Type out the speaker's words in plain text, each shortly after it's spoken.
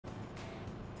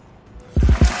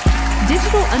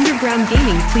Digital Underground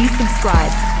Gaming, please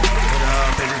subscribe. What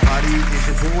up, everybody? It's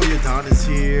your boy Adonis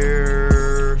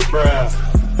here. Bruh.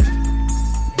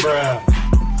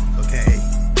 Okay,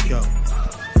 go.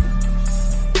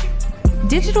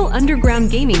 Digital Underground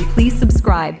Gaming, please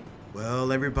subscribe.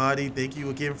 Well, everybody, thank you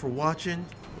again for watching.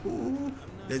 Ooh,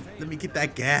 let me get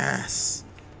that gas.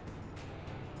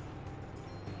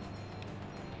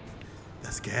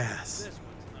 That's gas. This one's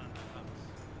not the house.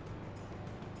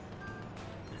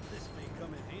 And this may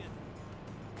come in handy.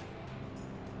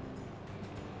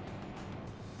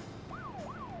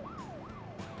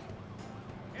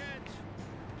 Catch.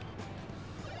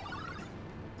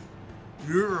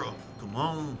 Yeah, come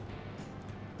on.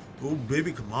 Oh,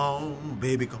 baby, come on.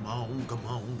 Baby, come on. Come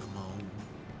on, come on.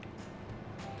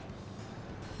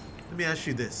 Let me ask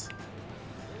you this.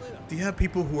 Do you have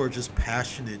people who are just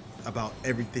passionate about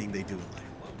everything they do in life?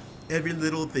 Every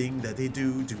little thing that they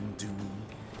do.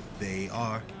 They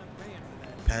are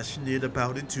passionate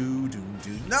about it too.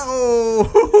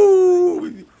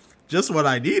 No! Just what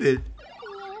I needed.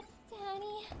 Yes,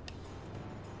 Daddy.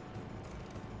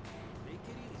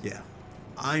 Yeah.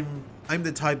 I'm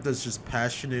the type that's just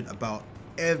passionate about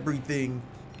everything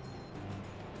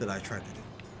that I try to do.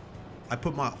 I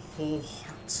put my whole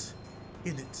heart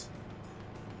in it.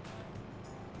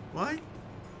 Why?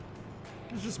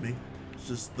 It's just me. It's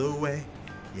just the way,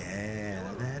 yeah,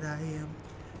 that I am.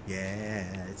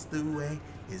 Yeah, it's the way,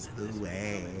 it's the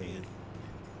way.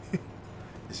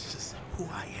 It's just who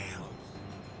I am.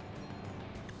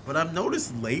 But I've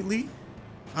noticed lately,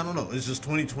 I don't know, it's just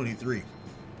 2023.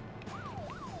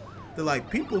 They're like,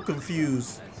 people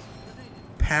confuse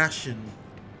passion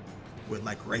with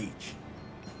like rage.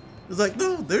 It's like,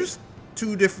 no, there's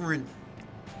two different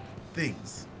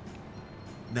things.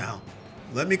 Now,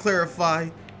 let me clarify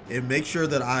and make sure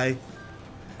that I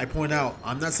point out,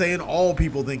 I'm not saying all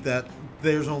people think that.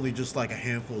 There's only just like a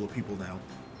handful of people now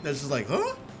that's just like,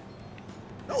 huh?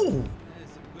 No. There's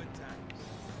some good times.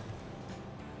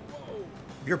 Whoa.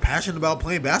 If you're passionate about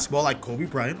playing basketball like Kobe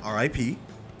Bryant, R.I.P.,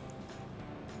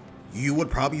 you would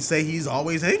probably say he's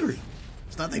always angry.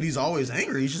 It's not that he's always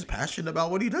angry, he's just passionate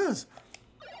about what he does.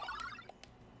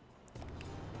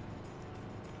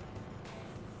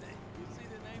 You see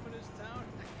the name of this town?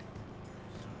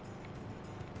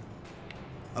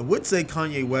 I would say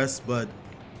Kanye West, but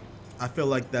I feel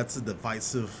like that's a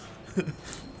divisive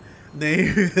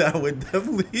name that would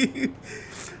definitely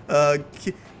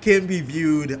can be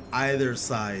viewed either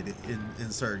side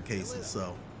in certain cases.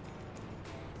 So,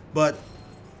 but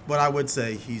I would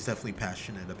say he's definitely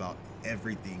passionate about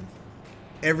everything.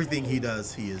 Everything he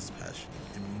does, he is passionate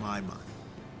in my mind.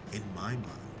 In my mind.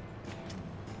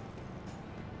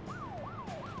 I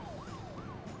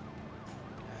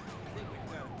think we've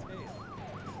got a tail.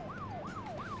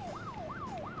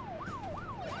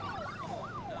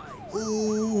 Oh, nice.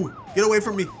 Ooh, get away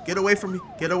from me. Get away from me.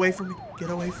 Get away from me. Get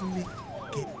away from me.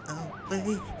 Get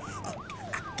away. Oh,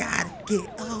 I gotta get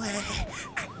away.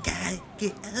 I gotta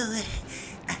get away.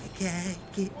 I gotta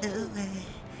get away.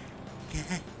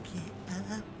 Gotta get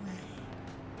away.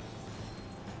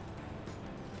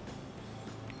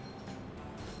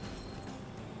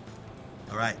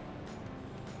 All right.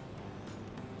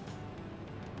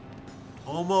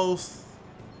 Almost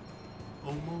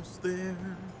there.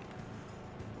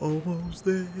 Almost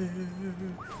there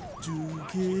to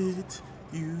get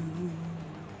you.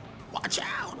 Watch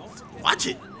out! Watch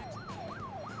it!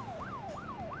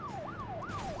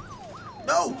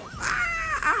 No!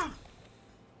 Ah!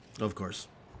 Of course.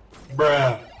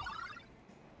 Bruh.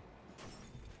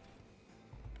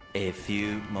 A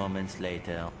few moments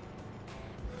later.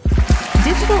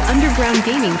 Digital Underground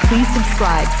Gaming, please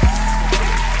subscribe.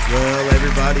 Well,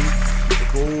 everybody, the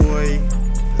boy,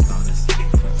 Adonis,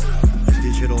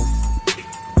 Digital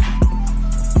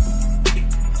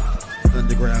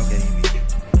Underground Gaming.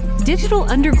 Digital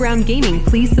Underground Gaming,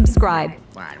 please subscribe.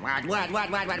 What?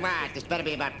 This better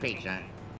be about pizza.